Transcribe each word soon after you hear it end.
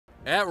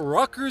At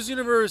Rutgers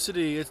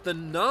University, it's the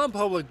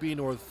non-public B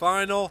North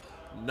final.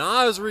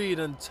 Reid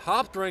and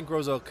top-ranked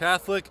Roselle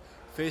Catholic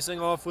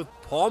facing off with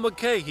Paul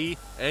Mulcahy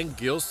and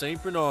Gill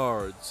St.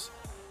 Bernard's.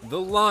 The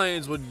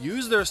Lions would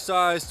use their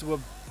size to a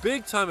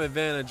big-time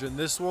advantage in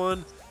this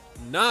one.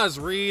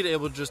 Reid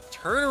able to just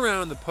turn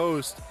around the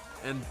post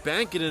and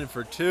bank it in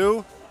for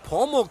two.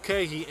 Paul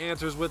Mulcahy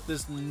answers with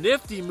this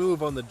nifty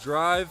move on the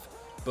drive,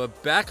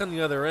 but back on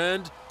the other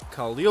end,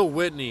 Kahlil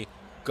Whitney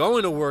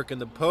going to work in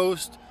the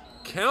post,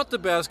 count the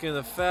basket and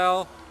the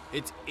foul.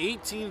 It's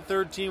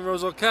 18-13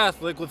 Roselle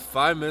Catholic with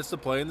 5 minutes to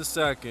play in the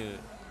second.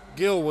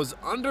 Gill was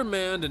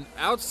undermanned and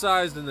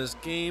outsized in this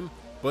game,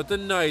 but the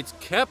Knights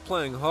kept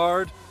playing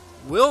hard.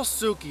 Will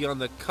Suki on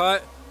the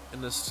cut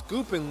and the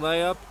scooping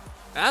layup.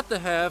 At the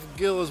half,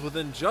 Gill is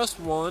within just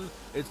one.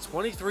 It's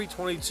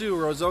 23-22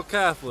 Roselle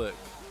Catholic.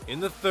 In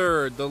the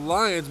third, the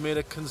Lions made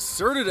a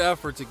concerted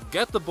effort to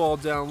get the ball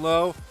down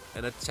low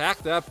and attack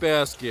that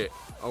basket.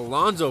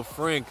 Alonzo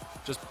Frank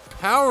just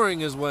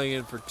powering his way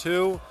in for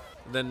two.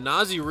 Then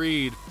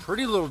Reid,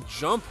 pretty little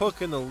jump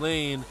hook in the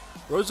lane.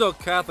 Roselle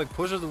Catholic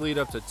pushes the lead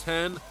up to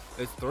 10.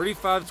 It's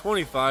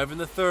 35-25 in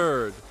the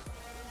third.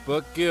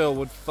 But Gill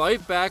would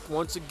fight back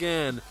once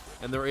again,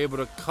 and they're able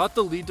to cut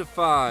the lead to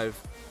 5.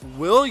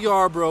 Will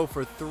Yarbrough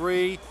for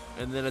 3,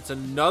 and then it's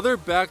another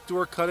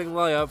backdoor cutting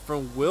layup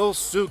from Will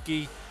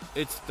Suki.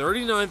 It's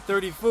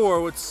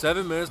 39-34 with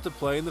 7 minutes to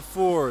play in the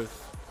fourth.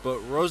 But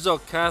Roselle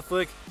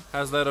Catholic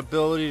has that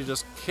ability to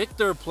just kick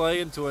their play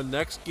into a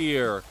next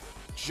gear.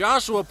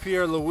 Joshua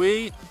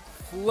Pierre-Louis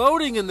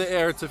floating in the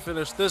air to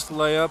finish this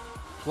layup,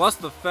 plus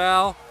the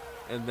foul,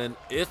 and then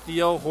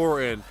Ithiel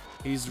Horton.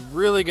 He's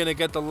really going to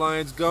get the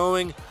Lions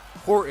going.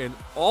 Horton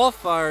all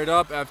fired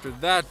up after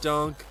that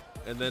dunk,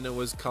 and then it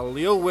was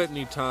Kahlil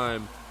Whitney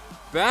time.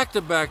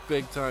 Back-to-back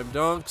big-time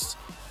dunks.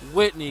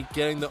 Whitney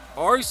getting the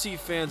RC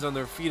fans on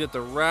their feet at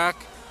the rack.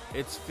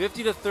 It's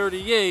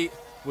 50-38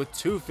 with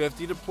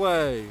 2:50 to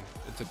play.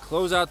 And to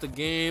close out the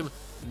game,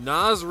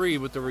 Reid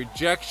with the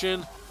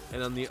rejection,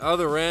 and on the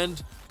other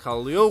end,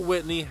 Kahlil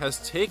Whitney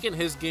has taken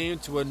his game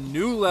to a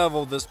new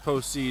level this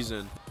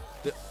postseason.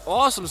 The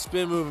awesome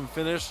spin move and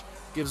finish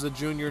gives the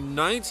junior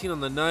 19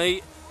 on the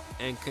night,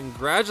 and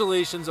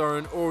congratulations are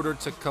in order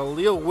to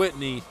Kahlil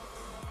Whitney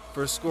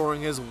for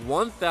scoring his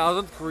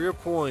 1,000th career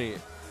point,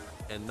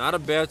 and not a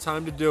bad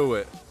time to do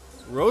it.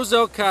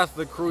 Roselle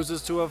Catholic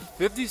cruises to a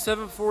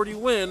 57-40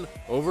 win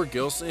over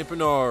Gill St.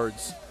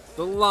 Bernard's.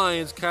 The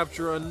Lions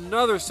capture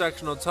another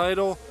sectional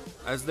title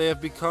as they have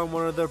become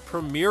one of the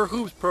premier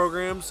hoops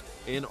programs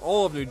in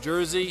all of New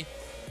Jersey,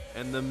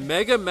 and the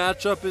mega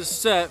matchup is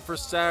set for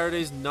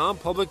Saturday's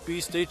non-public B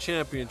State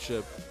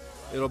Championship.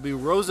 It'll be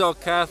Roselle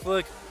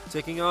Catholic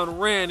taking on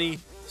Ranney,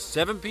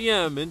 7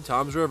 p.m. in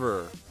Toms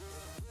River.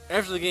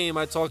 After the game,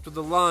 I talked with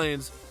the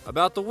Lions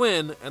about the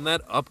win and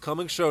that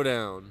upcoming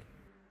showdown.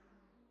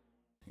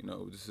 You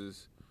know, this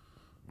is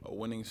a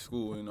winning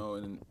school, and all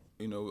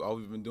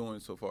we've been doing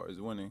so far is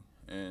winning.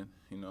 And,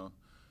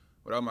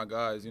 without my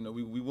guys,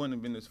 we wouldn't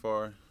have been this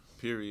far,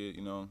 period.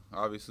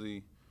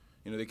 Obviously,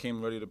 they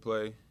came ready to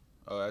play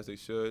as they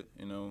should,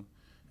 and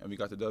we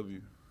got the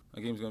W.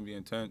 That game's going to be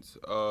intense.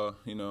 They'll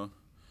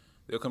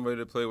come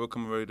ready to play, we'll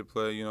come ready to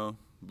play,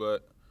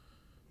 but,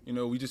 we're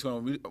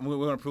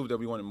going to prove that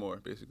we want it more,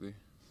 basically.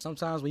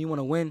 Sometimes when you want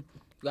to win,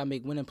 you got to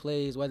make winning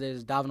plays, whether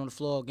it's diving on the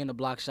floor, getting a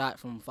block shot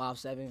from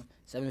 5'7",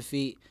 7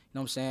 feet,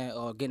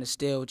 or getting a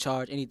steal,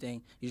 charge,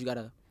 anything. You just got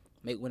to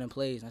make winning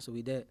plays, and that's what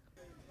we did.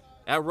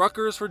 At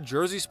Rutgers for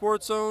Jersey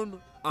Sports Zone,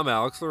 I'm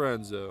Alex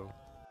Lorenzo.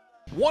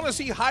 Want to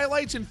see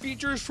highlights and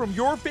features from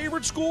your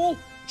favorite school?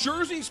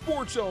 Jersey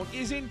Sports Zone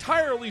is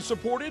entirely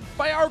supported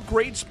by our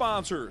great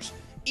sponsors.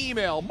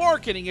 Email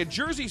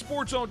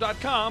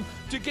marketing@jerseysportszone.com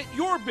to get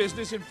your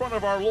business in front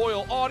of our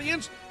loyal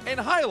audience and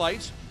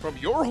highlights from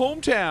your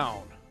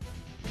hometown.